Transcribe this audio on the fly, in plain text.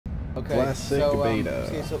Okay. Classic beta.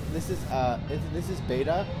 Okay, so this is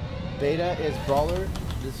beta. Beta is Brawler,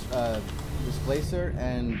 Displacer,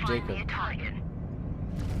 and Jacob. Alright,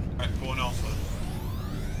 going alpha.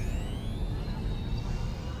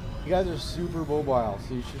 You guys are super mobile,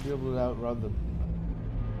 so you should be able to outrun them.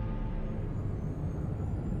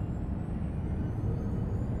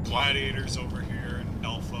 Gladiators over here in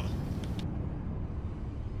alpha.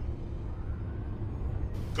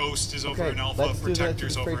 Ghost is over in alpha.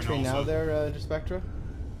 Protector's over in alpha. Train now there, InterSpectra.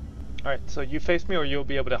 Alright, so you face me or you'll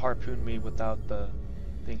be able to harpoon me without the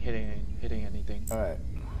thing hitting anything. Alright.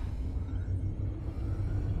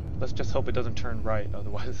 Let's just hope it doesn't turn right,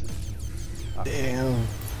 otherwise... Damn.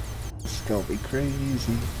 It's gonna be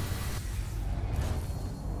crazy.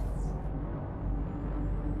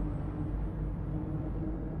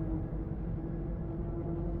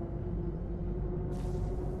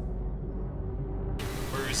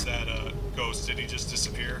 Where is that Ghost? Did he just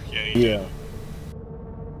disappear? Yeah, he did.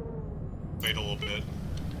 Wait a little bit.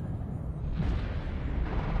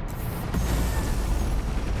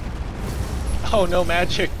 Oh no,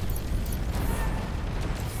 magic!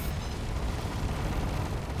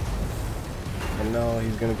 I know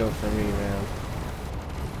he's gonna go for me, man.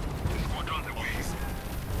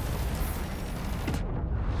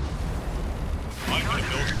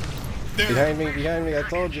 Behind me, I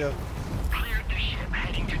told you. Cleared the ship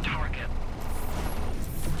heading to target.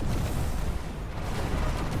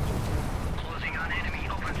 Closing on enemy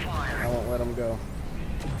open fire. I won't let him go.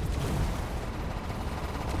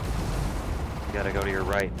 You gotta go to your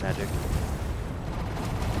right, Magic.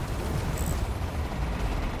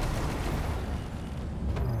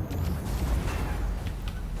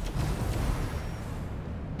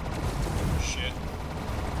 Shit.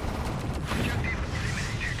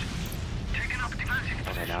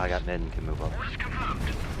 Okay, now I got mid and can move up.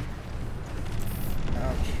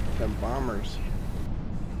 Ouch, them bombers.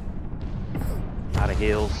 Out of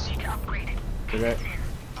heals. Okay.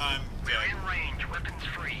 I'm dead. Range, weapons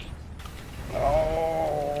free.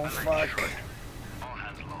 Oh, fuck. All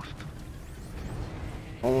hands lost.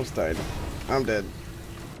 Almost died. I'm dead.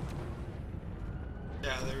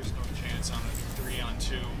 Yeah, there's no chance on a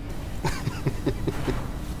 3-on-2.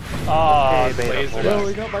 Ah, Hey, beta, laser. hold Oh,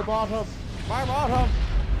 we got my bottom! My bottom!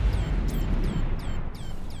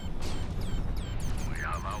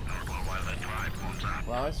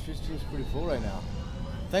 Wow, this stream's pretty full right now.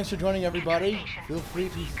 Thanks for joining, everybody. Feel free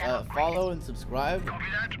to follow and subscribe.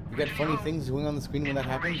 We got funny things going on the screen when that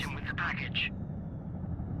happens.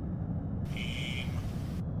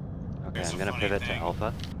 Okay, I'm gonna pivot to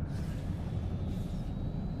alpha.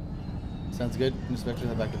 Sounds good. InterSpectra,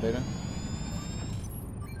 head back to beta.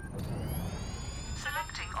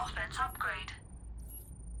 Selecting offense upgrade.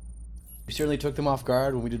 We certainly took them off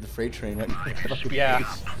guard when we did the freight train. Right? Yeah.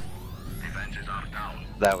 Defenses are down.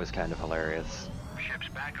 That was kind of hilarious. Ships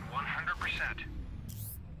back at 100%.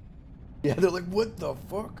 Yeah, they're like, what the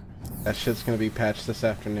fuck? That shit's gonna be patched this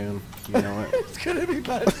afternoon. You know it. It's gonna be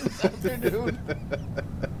patched this afternoon.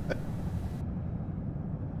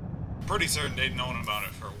 Pretty certain they'd known about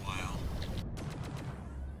it for a while.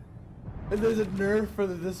 And there's a nerf for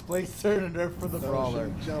the Displacer and a nerf for the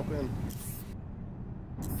Brawler. Jump in.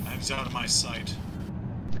 He's out of my sight.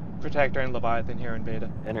 Protector and Leviathan here in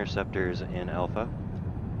beta. Interceptors in alpha.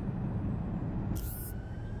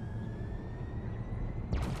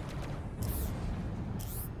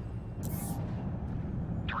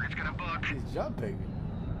 Target's gonna book. He's jumping.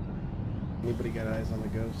 Anybody got eyes on the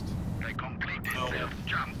Ghost? They completed No. their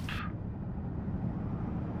jump.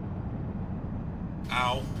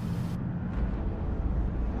 Ow.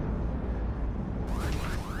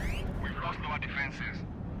 We've lost our defenses.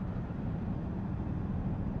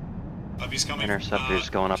 He's coming. Interceptors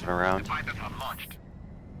going up and around. Fighters are launched.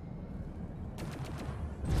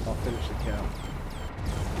 I'll finish the count.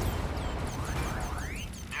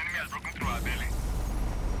 The enemy has broken through our belly.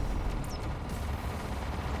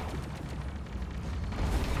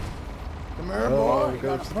 Come here, Oh, boy.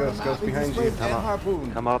 Ghost behind you. Come up,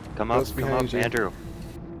 Harpoon. come up, Ghost behind you. Andrew.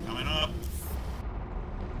 Coming up.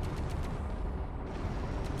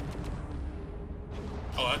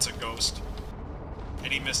 Oh, that's a Ghost.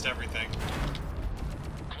 And he missed everything.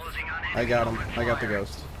 Closing on I got him. I got the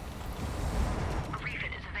Ghost. A refit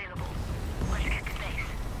is available. Let's get to base.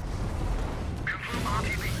 Confirm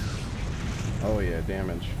RTB. Oh yeah,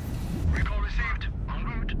 damage. Recall received. En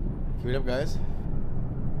route. Keep it up, guys.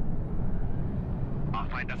 Our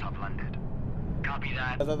fighters have landed. Copy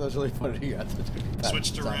that. I thought that was really funny. Yeah, it's gonna be patched.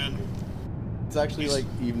 Switch to Ren. It's actually like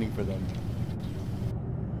evening for them.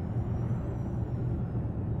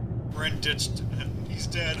 Ren ditched. He's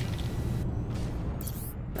dead.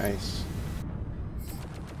 Nice.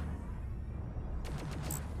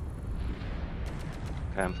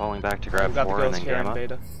 Okay, I'm falling back to We grab got the 4 and ghost then here in Gamma.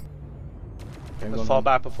 beta. Okay, Let's fall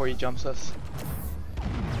back before he jumps us.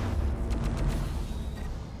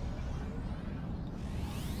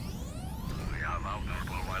 We have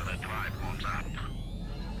outnumbered while the drive moves up.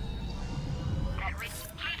 That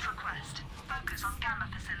fleet request. Focus on Gamma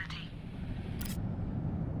facility.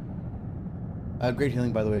 Great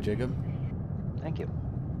healing, by the way, Jacob. Thank you.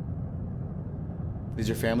 Is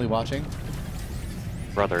your family watching?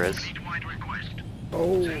 Brother is. Fleet-wide request. Oh,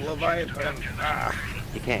 Leviathan. Ah.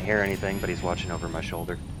 He can't hear anything, but he's watching over my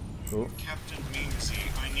shoulder. Cool. Captain Memesy,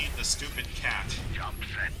 I need the stupid cat. Jump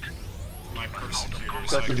set. My persecutor. Ghost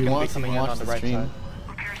So I is If can you gonna be want some, coming in watch on the the right stream. side.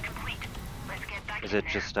 Repairs complete. Let's get back Is in it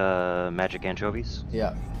there. just MagicAnchovies?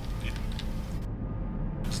 Yeah.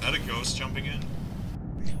 Is that a ghost jumping in?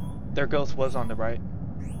 Their ghost was on the right.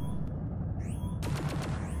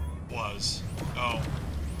 Was. Oh.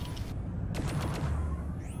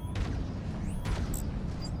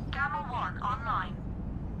 Gamma 1 online.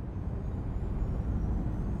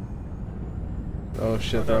 Oh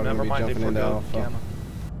shit, Oh, they're no, all gonna never be mind. They jumping into forgot Alpha. Gamma.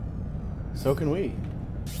 So can we.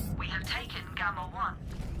 We have taken Gamma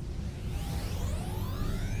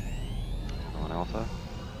 1. On Alpha?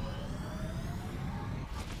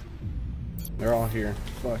 They're all here.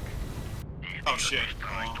 Fuck. Oh shit.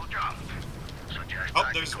 To jump. Suggest Oh,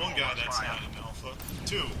 back there's to one guy that's fire. not in Alpha.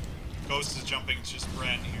 2. Ghost is jumping, it's just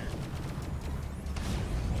Brent here.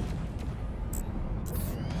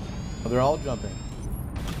 Oh, they're all jumping.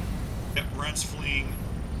 Yep, Brent's fleeing.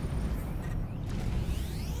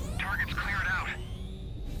 Target's cleared out.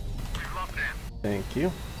 We've locked in. Thank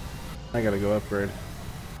you. I gotta go upgrade.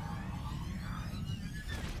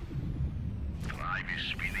 Drive is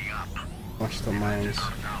speeding up. Watch the mines. Down.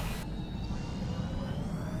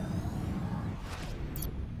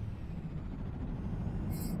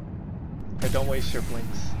 Okay, don't waste your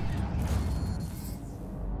blinks.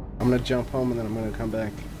 I'm gonna jump home and then I'm gonna come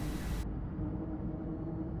back.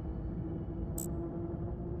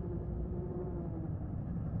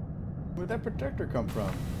 Where'd that protector come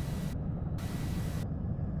from?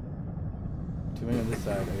 Too many on this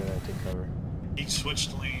side. I gotta take cover. He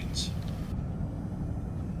switched lanes.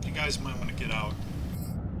 You guys might want to get out.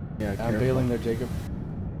 Yeah, I'm careful. bailing there, Jacob.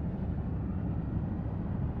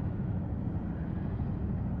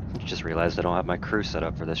 Just realized I don't have my crew set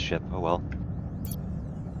up for this ship. Oh well.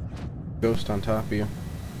 Ghost on top of you.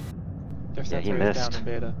 Their Yeah, he sensor is down missed. in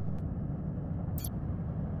beta.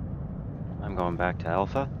 I'm going back to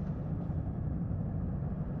Alpha.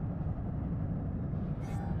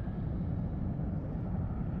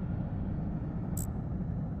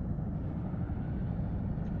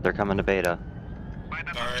 They're coming to beta. By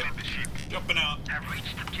the Alright. of the ship. Jumping out. Have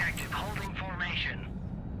reached objective. Holding formation.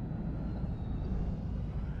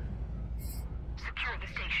 Secure the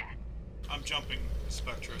station. I'm jumping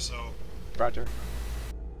Spectra, so Roger.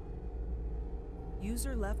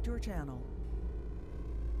 User left your channel.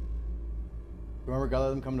 Remember, gotta let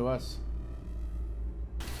them come to us.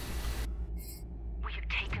 We have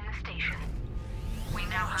taken the station. We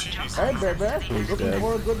now have Jeez. jump Hey, access baby. to the Looking dead.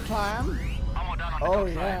 for a good time? Almost done on the Oh,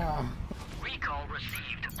 good side. yeah. Recall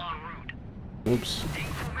received en route. Oops.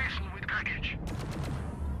 Information with package.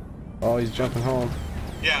 Oh, he's jumping home.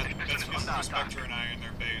 yeah, that's because Spectra and I are in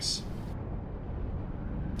their base.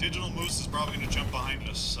 Digital Moose is probably going to jump behind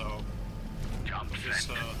us, so Jump just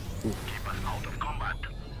set. Keep us out of combat.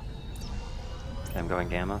 Okay, I'm going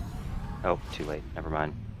Gamma. Oh, too late. Never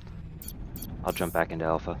mind. I'll jump back into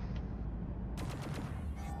Alpha.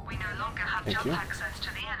 We no longer have Thank jump you. access to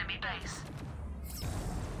the enemy base.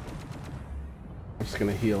 I'm just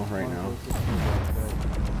gonna heal right now.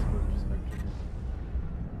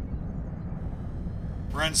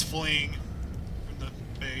 Brent's fleeing from the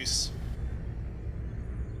base.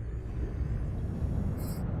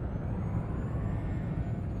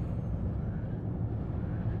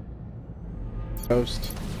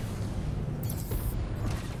 Ghost.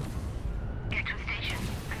 Get to the station.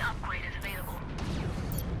 An upgrade is available.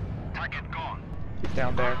 Target gone. He's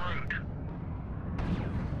down there. En route.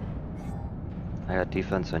 I got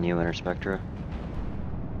defense on you, InterSpectra.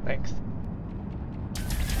 Thanks.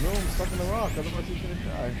 No, I'm stuck in the rock. Otherwise he's gonna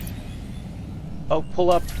die. Oh,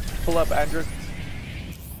 pull up, Andrew.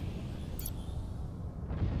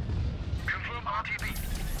 Confirm RTB.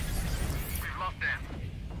 We've lost them.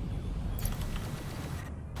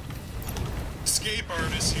 Escape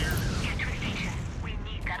artist here. Get to the station. We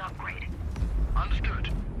need that upgrade.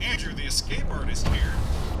 Understood. Andrew, the escape artist here.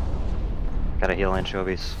 Gotta heal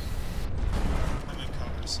Anchovies. I'm in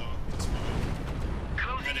cover, so it's fine.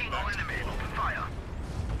 Closing Heading in back on to enemy. the Open fire.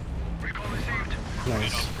 And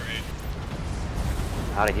Nice. upgrade.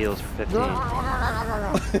 Out of heals for 15.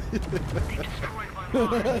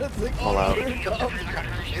 It's like, Pull out. here it comes. You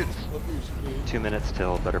gotta shoot. What do you shoot? 2 minutes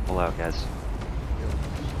till. Better pull out, guys.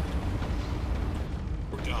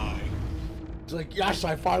 Or die. It's like, yes,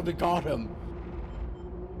 I finally got him.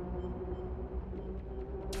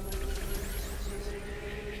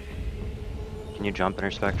 Can you jump,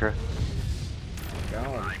 InterSpectra?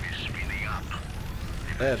 God.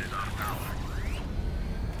 Dead.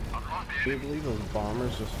 Do you believe those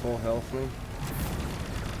bombers just full health me?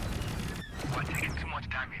 We're taking too much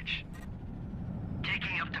damage.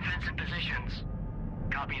 Taking up defensive positions.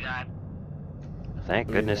 Copy that. Thank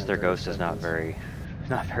Yeah, goodness their 30 ghost is not seconds.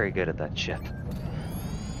 very good at that shit.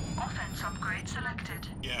 Offense upgrade selected.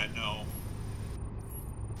 Yeah, no.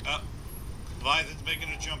 Leviathan's making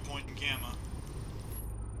a jump point in Gamma.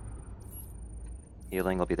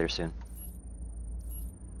 Healing will be there soon.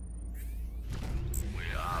 We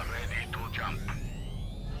are ready to jump.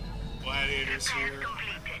 Gladiators here.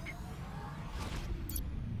 Completed.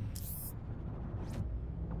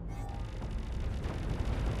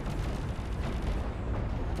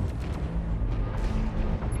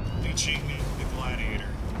 Leeching the gladiator.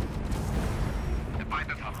 The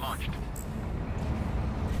fighters have launched.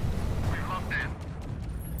 We've lost them.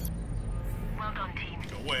 Well done, team.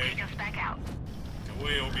 Go away. Take us back out. Go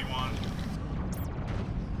away, Obi-Wan.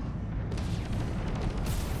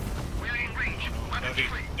 We're in range. Weapons Heavy.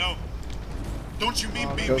 free. No! Don't you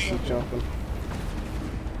mean beat Ghost me? is jumping.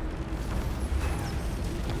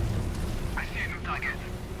 I see a new target.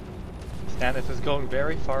 Stanith is going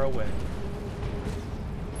very far away.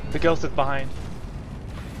 The ghost is behind.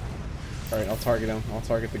 Alright, I'll target him. I'll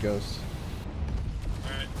target the ghost.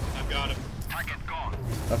 Alright, I've got him. Target gone.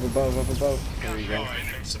 Up above, up above. There you Oh, go.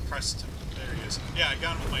 I suppressed him. There he is. Yeah, I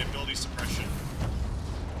got him with my ability suppression.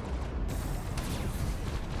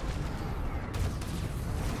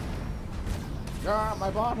 Ah, my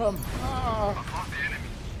bottom. Ah. Lost the enemy.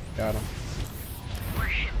 Got him. We're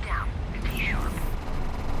shipped down. Stay sharp.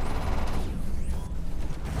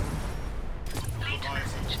 Lead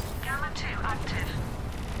message. Gamma 2 active.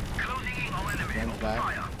 Closing in on enemy. Stand Open back.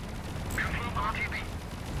 fire. Confirm RTB.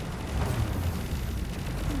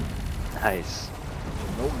 Nice.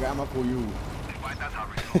 No gamma for you. Despite that, our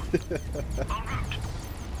response. En route.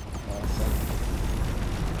 Awesome.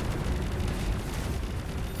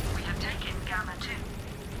 We have taken Gamma 2.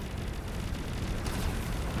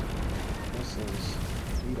 This is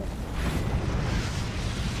Edom.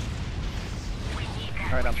 We need that.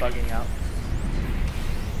 Alright, I'm bugging out.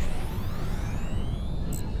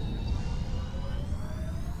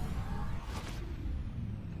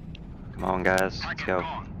 Come on, guys. Let's Target go.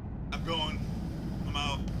 gone. I'm going. I'm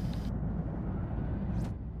out.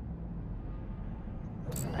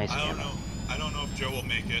 Nice I don't ammo. know. I don't know if Joe will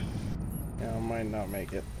make it. Yeah, I might not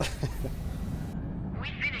make it. We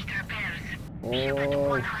finished repairs. Oh. Ship at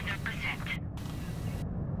 100%.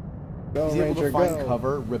 Go, He's able Ranger, to find go.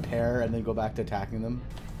 cover, repair, and then go back to attacking them.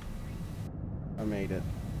 I made it.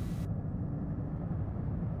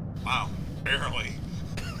 Wow. Barely.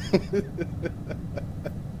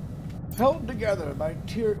 Held together by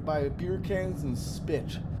beer cans and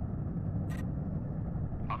spit.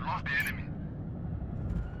 I've lost the enemy.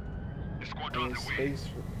 The squadron's Those away. space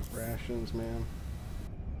rations, man.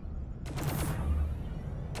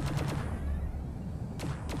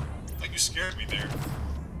 Like you scared me there.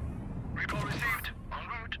 Recall received. En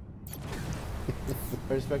route.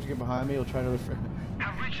 I expect to get behind me. He'll try to refer.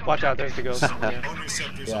 Have reached Watch out, there's the ghost. Yeah. Bone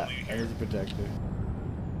receptors Yeah, only and here. there's a protector.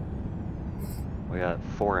 We got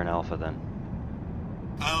 4 in Alpha then.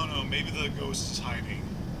 I don't know. Maybe the ghost is hiding.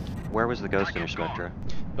 Where was the ghost, InterSpectra?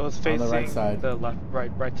 It was On facing the right side. the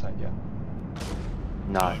right side, yeah.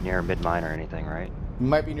 Not near mid-mine or anything, right? You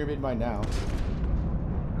might be near mid-mine now.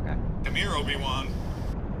 Okay. Come here, Obi-Wan.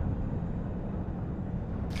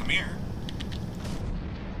 Come here.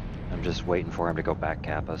 I'm just waiting for him to go back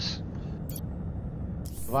cap us.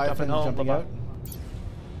 Leviathan home, jumping out.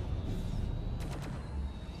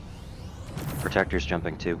 Protector's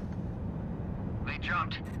jumping too. They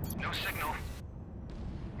jumped. No signal.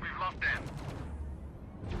 We've lost them.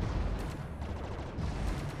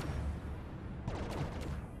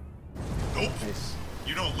 Nope. Nice.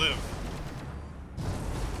 You don't live.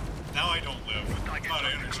 Now I don't live. I'm out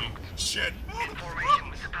of energy. Shit. Information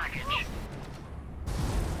with the package.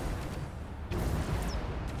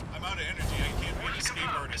 I'm out of energy. I can't be an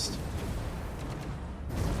escape artist.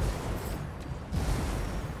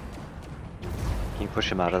 Can you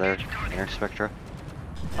push him out of there, InterSpectra?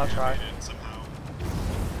 I'll try. I did somehow.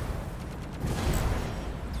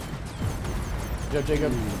 Joe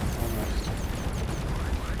Jacob. Almost.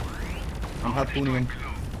 I'm harpooning him.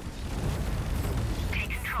 Take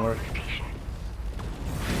control Work. of the station.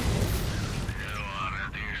 You are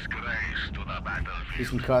a disgrace to the battlefield. Do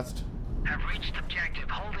some cuts. Have reached objective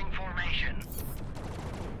holding formation.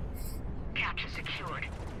 Capture secured.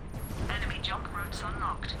 Enemy junk routes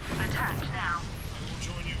unlocked. Attack now. I will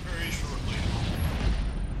join you very shortly.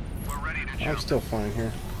 We're ready to I'm jump. still flying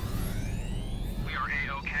here. We are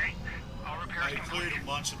A-OK. All I repairs cleared completed. a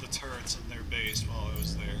bunch of the turrets in their base while I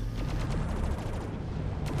was there.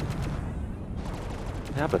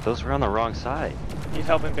 Yeah, but those were on the wrong side. Need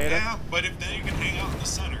help in beta? Yeah, but if then you can hang out in the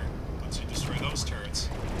center once you destroy those turrets.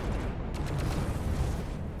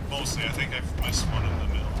 Mostly, I think I missed one in the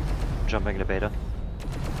middle. Jumping to beta.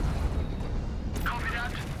 Copy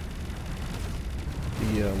that.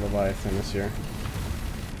 The Leviathan is here.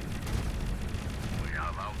 We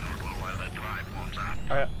have outnumbered while the drive moves up.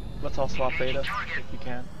 Alright, let's all swap beta if you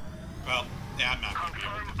can. Well, yeah, I'm not going to be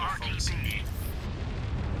able to. They're focusing me.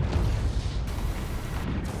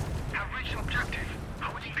 Have reached objective.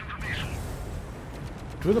 Awaiting confirmation.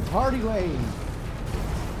 To the party lane.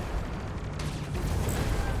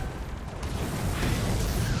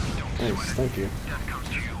 Thanks, thank you. Death comes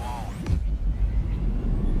to you all.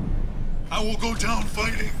 I will go down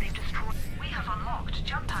fighting! They've destroyed. We have unlocked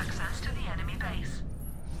jump access to the enemy base.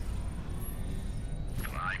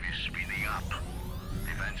 Drive is speeding up.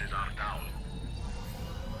 Defenses are down.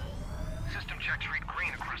 System checks read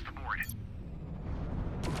green across the board.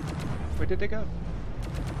 Where did they go?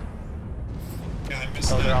 Yeah, I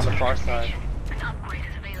missed Oh, that. they're on the far side. An upgrade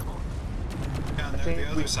is available. Yeah, I they're think the we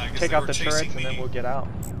other side, 'cause take they out were the chasing turrets and me. then we'll get out.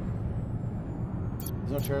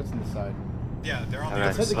 There's no turrets on the side. Yeah, they're on the Alright,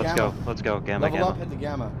 other hit the side. let's gamma. go. Let's go. Gamma, Level gamma. up, hit the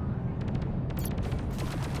gamma.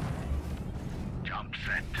 Jump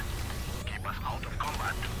set. Keep us out of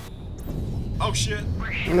combat. Oh shit!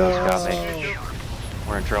 No. Got me.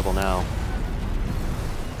 We're in trouble now.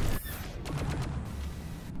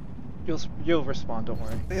 You'll respond, don't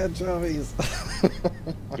worry. They had Jovies.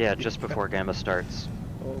 Yeah, just before gamma starts.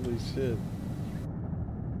 Holy shit.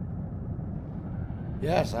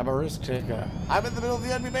 Yes, I'm a risk taker. I'm in the middle of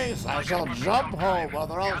the enemy base. I shall jump home while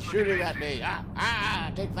they're all shooting at me.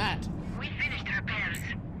 Take that. We finished repairs.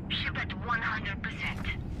 Ship at 100%.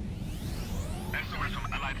 SOS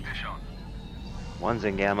from Allied Station. One's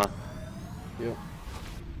in gamma. Yep.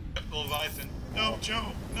 Leviathan. No, Joe!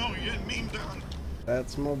 No, you're getting memed on.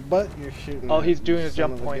 That's my butt you're shooting. Oh, at, he's you doing a son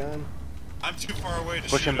jump of point. gun. I'm too far away to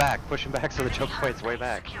Push shoot him back. Push him back so the jump point's way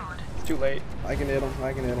back. Secured. It's too late. I can hit him.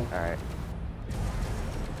 I can hit him. Alright.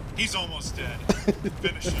 He's almost dead.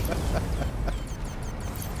 Finish him.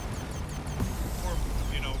 Or,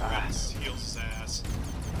 you know, Prince heals his ass.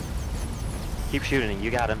 Keep shooting him.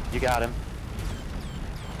 You got him. You got him.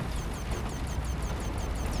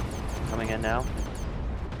 Coming in now.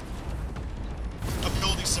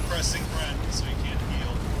 Ability suppressing Brent, so he can't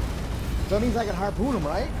heal. So that means I can harpoon him,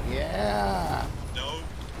 right? Yeah. No.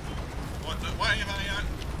 What the? Why am I on?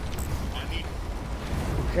 I need.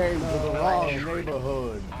 Came to the wrong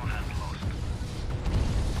neighborhood.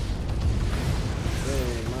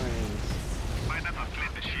 Hey, mines. Might not have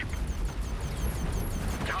cleared the ship.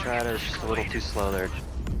 Try to just a little too slow there.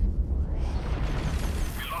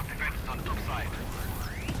 We lost defenses on the top side.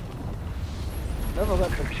 Never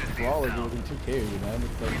let the brawlers go within 2K of you, man.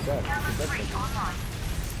 It's like that. Gamma It's 3 like online.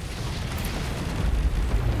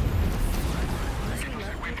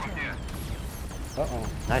 Uh-oh.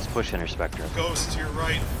 Nice push, InterSpectra. Ghost to your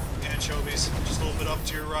right. Anchovies. Just a little bit up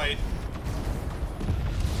to your right.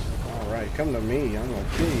 Alright, come to me. I'm gonna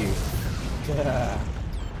kill you. Yeah.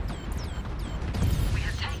 We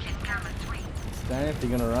have taken Gamma 3. Stanith, you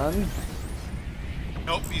gonna run?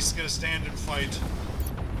 Nope, he's gonna stand and fight.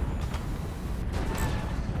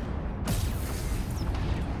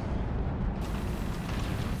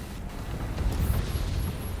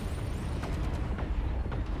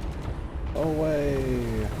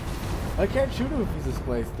 Away. I can't shoot him if he's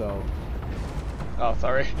displaced, though. Oh,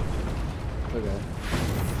 sorry. Okay.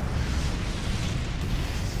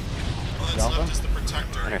 Well, that's Alpha? left is the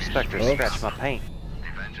protector. InterSpectra, Oops. scratch my paint.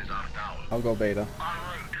 Defenses are down. I'll go beta. En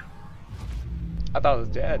route. I thought it was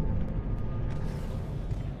dead.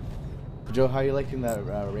 Joe, how you liking that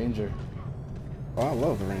Ranger? Oh, I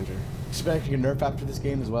love the Ranger. Expecting a nerf after this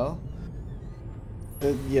game as well?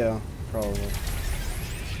 Yeah, probably.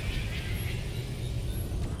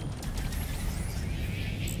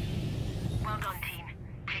 Well done, team.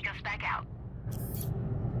 Take us back out.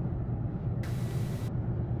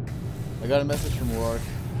 I got a message from Rourke.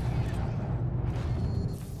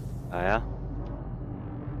 Oh yeah?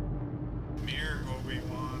 Mirror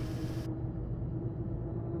Obiwan.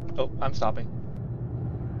 Oh, I'm stopping.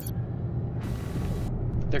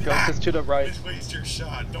 Their ghost is to the right. Just waste your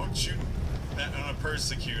shot. Don't shoot that on a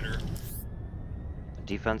persecutor.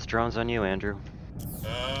 Defense drones on you, Andrew.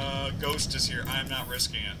 Ghost is here. I'm not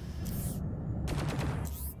risking it.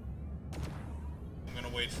 I'm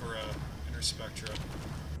gonna wait for InterSpectra.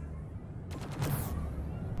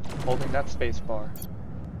 Holding that space bar.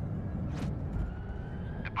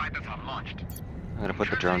 The pilots are launched. I'm gonna put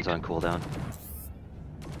the drones on cooldown.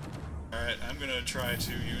 Alright, I'm gonna try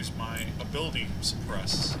to use my ability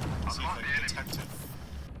suppress. See if I can detect it.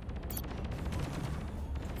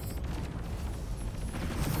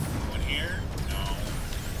 One here?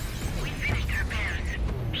 No. We finished repairs.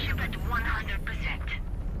 Ship at 100%.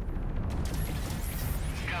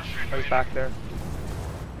 Oh, he's back there.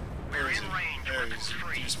 Where is he? There he is.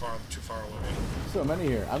 He's too far away. So many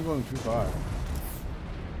here. I'm going too far.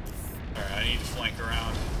 Alright, I need to flank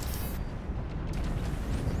around.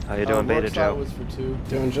 How you doing, Beta Joe? Was for 2.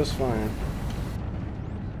 Doing just fine.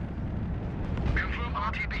 Confirm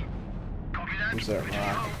RTB. Copy that. What's that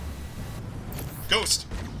rock? Ghost!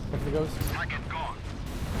 What's the ghost? Target gone.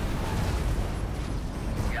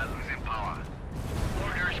 We are losing power.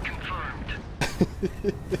 Orders confirmed.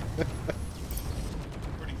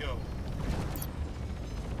 Where'd he go?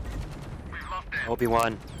 We've lost them.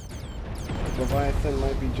 Obi-Wan. Leviathan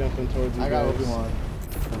might be jumping towards you I got guys. Obi-Wan.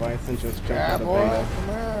 Leviathan just jumped Yeah, out of boy. beta. Come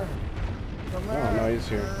here. Come here. Oh, no, he's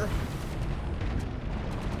here.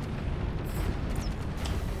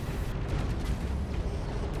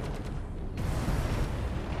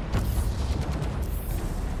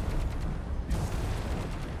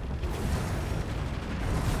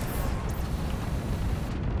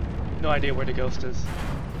 No idea where the ghost is.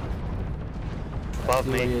 Above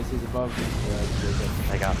There he me. is. He's above me. Yeah, that's really good.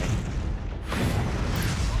 They got me.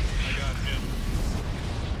 I got him.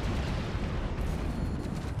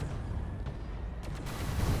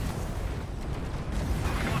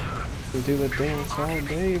 We do the dance all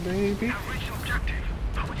day, baby. Reach objective.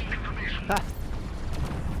 Awaiting information.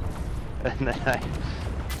 And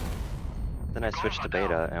then I switched to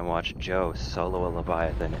beta and watched Joe solo a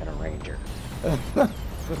Leviathan and a Ranger.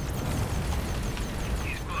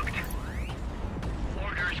 He's booked.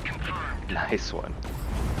 Orders confirmed. Nice one.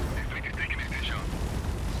 Fleet is taking his station.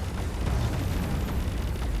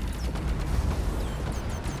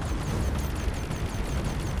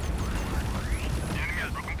 The enemy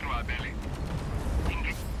has broken through our belly.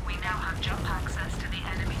 We now have jump access to the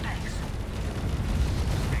enemy base.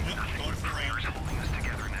 Going for Warriors Ranger. holding us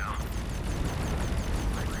together now.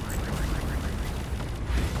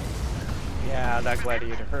 Yeah, that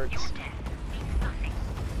gladiator hurts.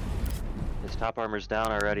 His top armor's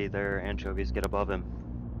down already there. Anchovies, get above him.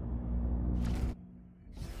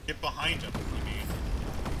 Get behind him, you mean.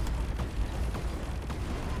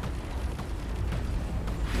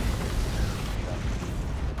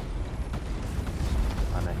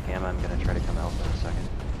 I'm at Gamma. I'm gonna try to come out for a second.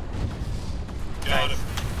 Got him.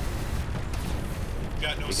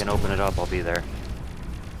 Got no You can scope. open it up. I'll be there.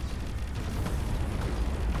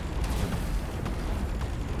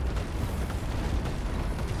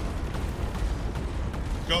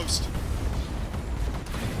 Ghost.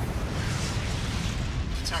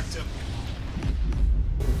 Detect him.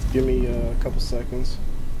 Give me a couple seconds.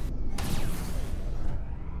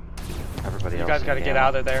 Everybody You else. guys in gotta get Gamma.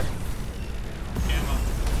 out of there. Gamma.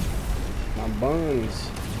 My buns.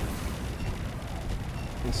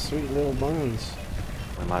 My sweet little buns.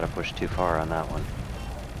 We might have pushed too far on that one.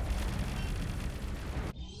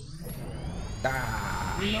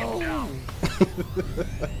 No.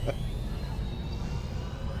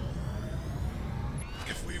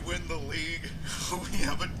 If we win the league, we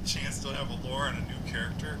have a chance to have a lore and a new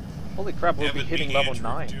character. Holy crap, we'll Have be it hitting be level Andrew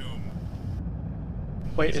 9. Doom.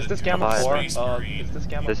 Wait, is this Gamma Leviathan. 4? Space Marine. Is this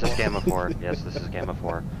Gamma 4? This is Gamma 4. Yes, this is Gamma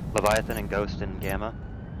 4. Leviathan and Ghost in Gamma.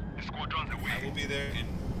 The squadron's I will away. be there in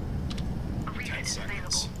 10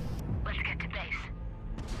 seconds. Let's get to base.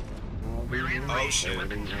 We're in Oh shit.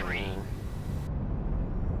 Weapons free.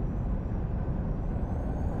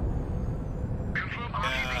 Confirm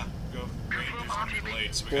Yeah, RTB. go. Ranger's gonna be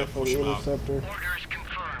late, so we gotta Careful, push the him out. interceptor. Orders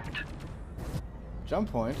confirmed.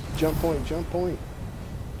 Jump point. Jump point, jump point.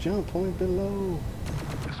 Jump point below.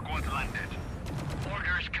 The squad's landed.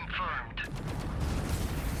 Orders confirmed.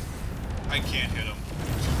 I can't hit him.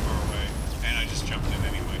 He's too far away. And I just jumped in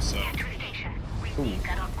anyway, so. Enter station. We need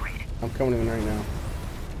that upgrade. I'm coming in right now.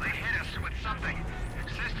 They hit us with something.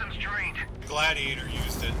 Systems drained. Gladiator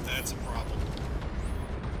used it. That's a problem.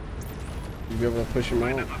 You be able to push him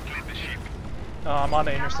out? Clear the ship. I'm on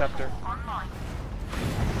the interceptor. Online.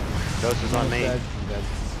 Ghost is on me. Dead. I'm dead.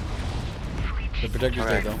 The protector's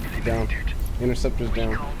Alright. dead though. Down. Interceptor's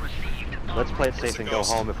down. Call received. Let's play it safe and go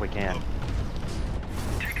ghost. home if we can.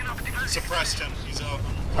 Suppressed him. He's out.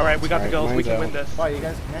 Alright, we got the Alright, ghost. We mine's can out. win this. Oh, you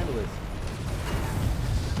guys can handle this.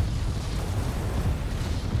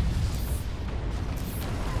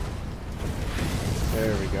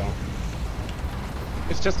 There we go.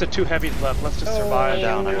 It's just the 2 heavies left. Let's just survive. I'm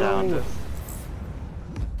down, I'm around down. this.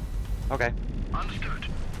 Okay. Understood.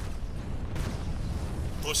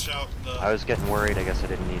 Push out the. I was getting worried. I guess I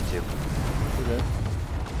didn't need to. Okay.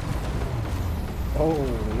 Oh,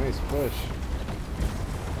 nice push.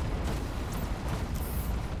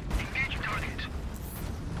 Engage target.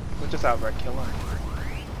 We'll just outright kill him.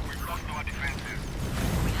 We've lost our defenses.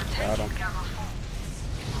 We are Got taking him. Gamma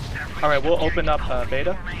 4. Alright, we'll open up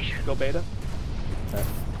beta. Go beta. Okay.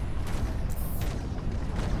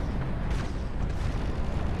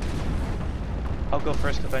 I'll go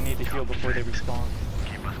first because I need to heal before they respawn.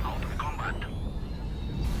 Keep us out of combat.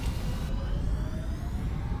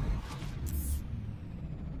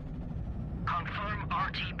 Confirm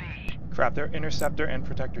RTB. Crap, their interceptor and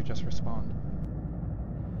protector just respawned.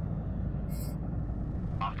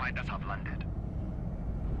 Our fighters have landed.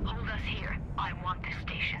 Hold us here. I want this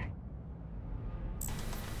station.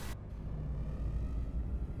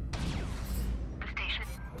 The station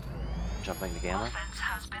Jumping to Gamma. offense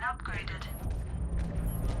has been upgraded.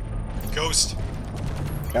 Ghost.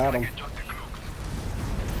 Got him.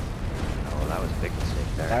 Oh, that was a big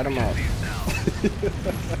mistake there. Light him up.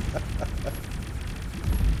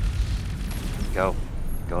 Go.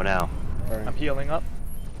 Go now. I'm Alright. healing up.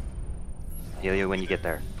 Heal you when you get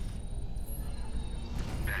there.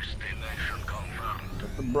 Destination confirmed.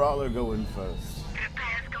 Let the brawler go in first.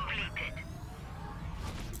 Repairs completed.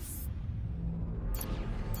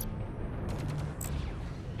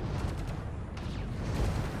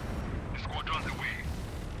 Squadron's away.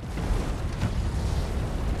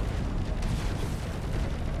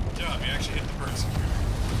 Yeah, we actually hit the person.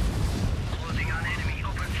 Closing on enemy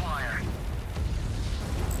open fire.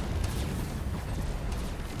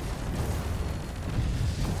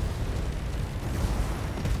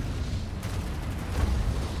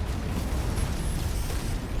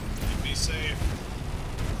 Keep me safe.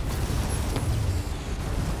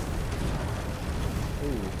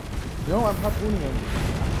 No, I'm harpooning him.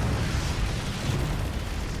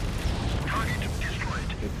 Target destroyed.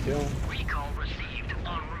 Good kill. Recall received en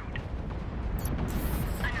route.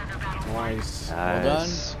 Another battle won. Nice.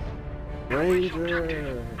 Nice.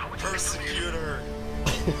 Ranger. Persecutor.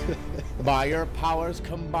 By your powers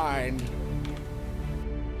combined.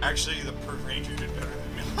 Actually, the per ranger did better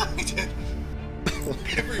than me. I did.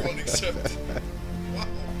 Everyone except. Wow.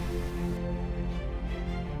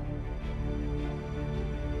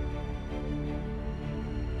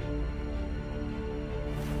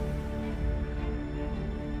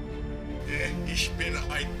 Ich bin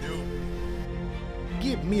ein Noob.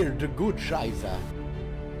 Gib mir the good Scheiße.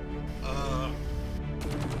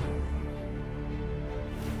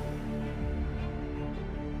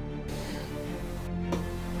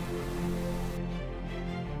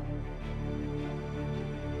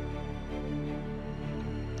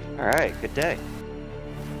 Alright, good day.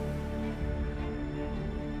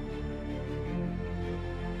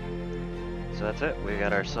 So that's it. We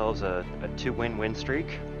got ourselves a 2-win win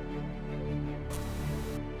streak.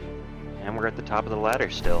 And we're at the top of the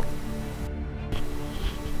ladder still.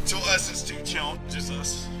 So SS2 challenges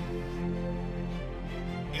us.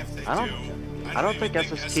 If they I do. don't think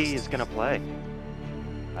even SST is gonna play.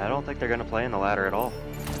 I don't think they're gonna play in the ladder at all.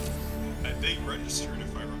 They registered,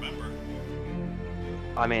 if I remember.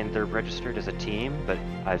 I mean, they're registered as a team, but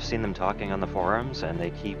I've seen them talking on the forums, and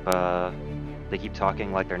they keep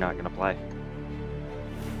talking like they're not gonna play.